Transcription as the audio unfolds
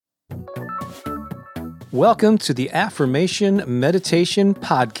Welcome to the Affirmation Meditation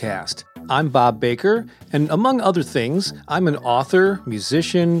Podcast. I'm Bob Baker, and among other things, I'm an author,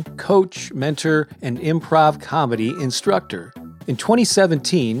 musician, coach, mentor, and improv comedy instructor. In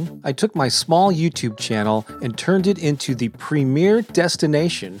 2017, I took my small YouTube channel and turned it into the premier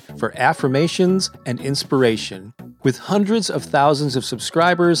destination for affirmations and inspiration, with hundreds of thousands of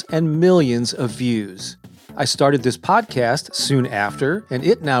subscribers and millions of views. I started this podcast soon after, and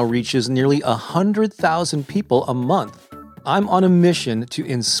it now reaches nearly 100,000 people a month. I'm on a mission to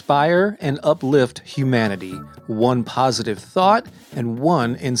inspire and uplift humanity, one positive thought and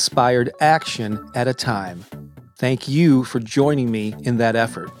one inspired action at a time. Thank you for joining me in that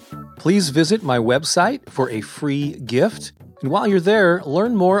effort. Please visit my website for a free gift. And while you're there,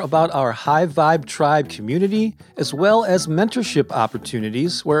 learn more about our High Vibe Tribe community, as well as mentorship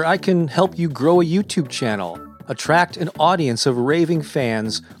opportunities where I can help you grow a YouTube channel, attract an audience of raving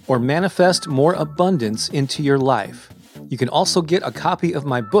fans, or manifest more abundance into your life. You can also get a copy of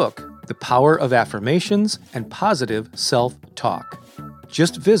my book, The Power of Affirmations and Positive Self-Talk.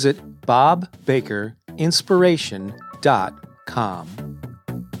 Just visit bobbakerinspiration.com.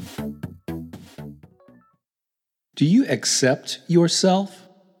 Do you accept yourself?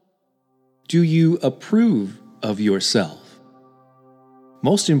 Do you approve of yourself?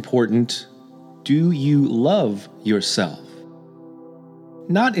 Most important, do you love yourself?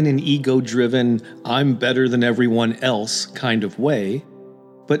 Not in an ego-driven, I'm better than everyone else kind of way,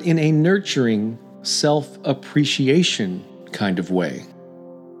 but in a nurturing, self-appreciation kind of way.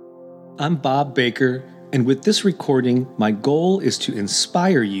 I'm Bob Baker, and with this recording, my goal is to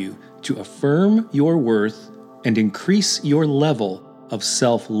inspire you to affirm your worth and increase your level of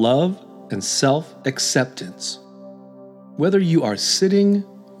self-love and self-acceptance. Whether you are sitting,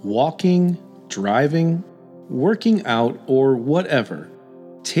 walking, driving, working out, or whatever,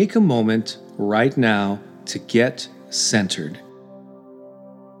 take a moment right now to get centered.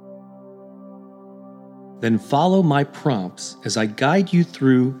 Then follow my prompts as I guide you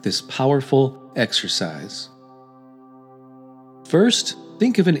through this powerful exercise. First,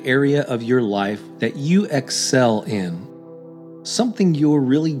 think of an area of your life that you excel in, something you're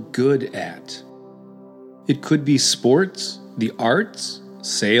really good at. It could be sports, the arts,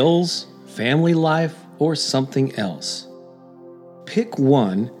 sales, family life, or something else. Pick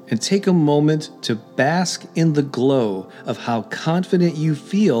one and take a moment to bask in the glow of how confident you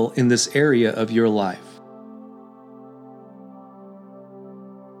feel in this area of your life.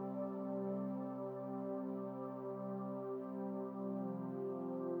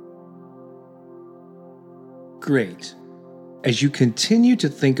 Great. As you continue to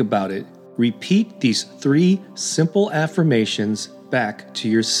think about it, repeat these 3 simple affirmations back to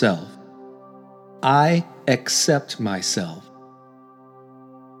yourself. I accept myself.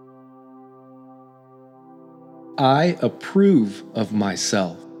 I approve of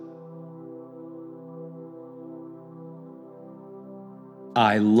myself.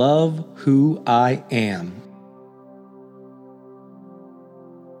 I love who I am.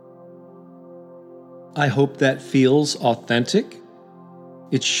 I hope that feels authentic.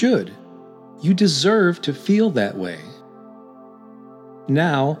 It should. You deserve to feel that way.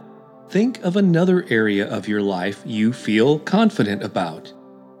 Now, think of another area of your life you feel confident about,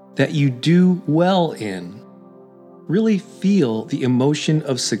 that you do well in. Really feel the emotion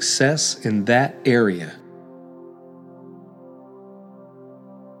of success in that area.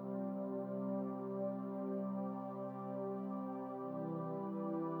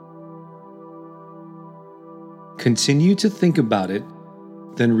 Continue to think about it,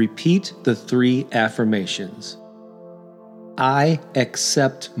 then repeat the 3 affirmations. I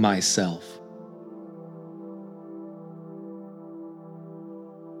accept myself.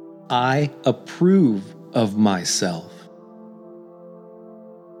 I approve of myself.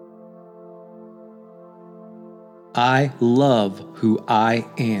 I love who I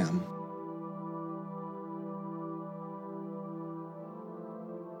am.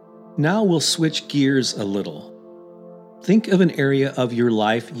 Now we'll switch gears a little. Think of an area of your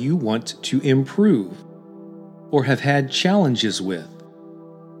life you want to improve or have had challenges with.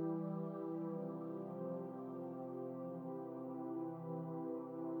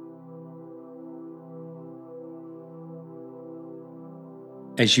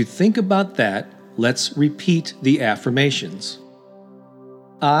 As you think about that, let's repeat the affirmations.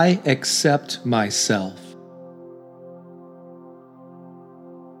 I accept myself.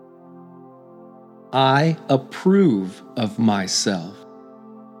 I approve of myself.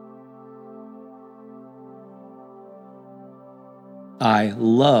 I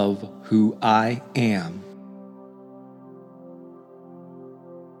love who I am.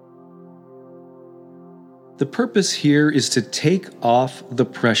 The purpose here is to take off the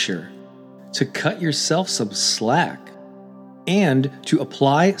pressure, to cut yourself some slack, and to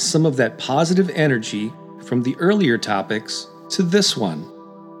apply some of that positive energy from the earlier topics to this one.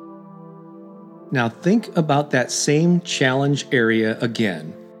 Now think about that same challenge area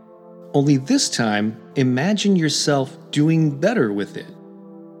again. Only this time, imagine yourself doing better with it,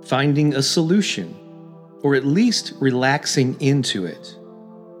 finding a solution, or at least relaxing into it.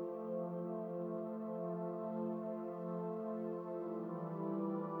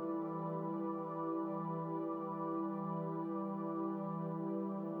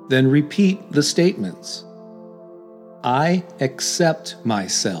 Then repeat the statements. I accept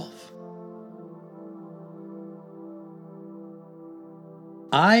myself.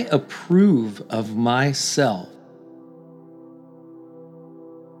 I approve of myself.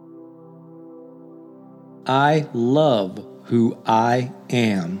 I love who I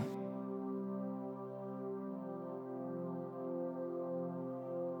am.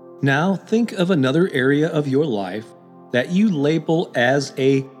 Now think of another area of your life that you label as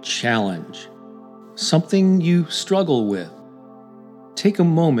a challenge, something you struggle with. Take a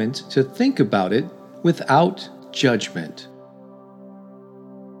moment to think about it without judgment.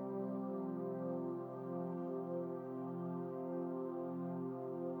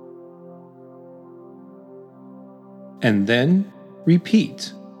 And then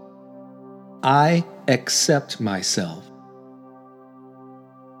repeat. I accept myself.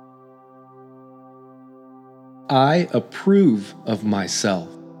 I approve of myself.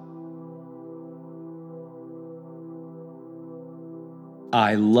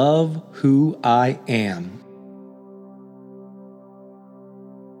 I love who I am.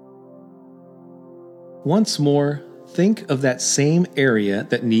 Once more, think of that same area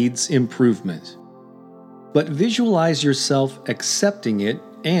that needs improvement. But visualize yourself accepting it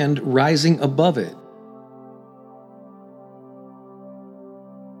and rising above it.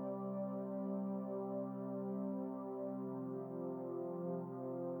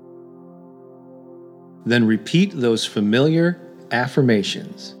 Then repeat those familiar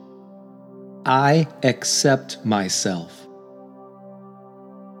affirmations. I accept myself.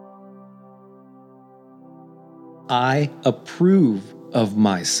 I approve of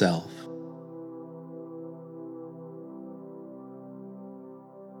myself.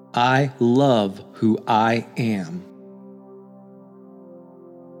 I love who I am.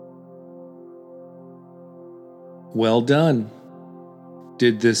 Well done.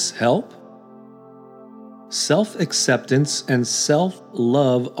 Did this help? Self-acceptance and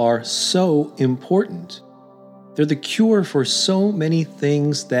self-love are so important. They're the cure for so many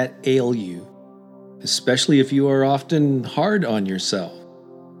things that ail you, especially if you are often hard on yourself.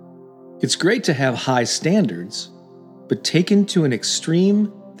 It's great to have high standards, but taken to an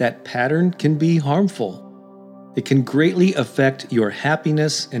extreme, that pattern can be harmful. It can greatly affect your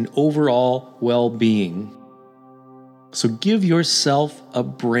happiness and overall well-being. So give yourself a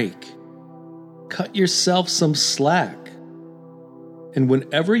break. Cut yourself some slack. And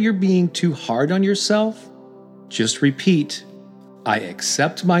whenever you're being too hard on yourself, just repeat, I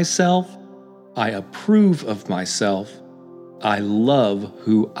accept myself, I approve of myself, I love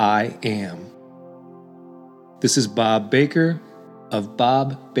who I am. This is Bob Baker of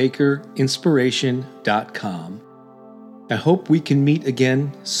BobBakerInspiration.com. I hope we can meet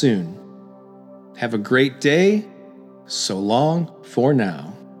again soon. Have a great day. So long for now.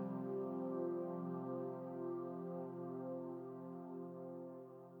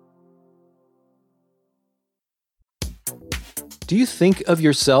 Do you think of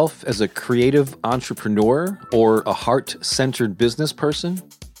yourself as a creative entrepreneur or a heart-centered business person?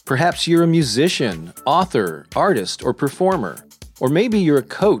 Perhaps you're a musician, author, artist, or performer. Or maybe you're a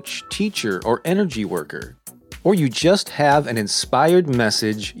coach, teacher, or energy worker. Or you just have an inspired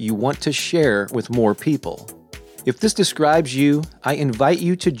message you want to share with more people. If this describes you, I invite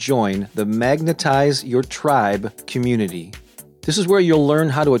you to join the Magnetize Your Tribe community. This is where you'll learn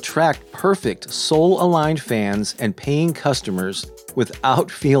how to attract perfect, soul-aligned fans and paying customers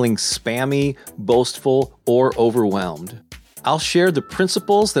without feeling spammy, boastful, or overwhelmed. I'll share the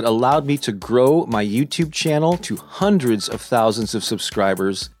principles that allowed me to grow my YouTube channel to hundreds of thousands of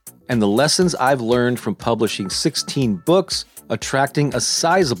subscribers, and the lessons I've learned from publishing 16 books, attracting a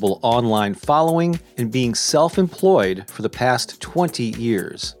sizable online following, and being self-employed for the past 20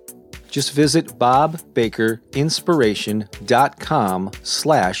 years. Just visit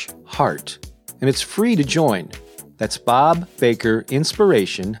bobbakerinspiration.com/heart, and it's free to join. That's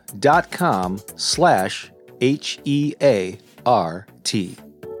bobbakerinspiration.com/HEART.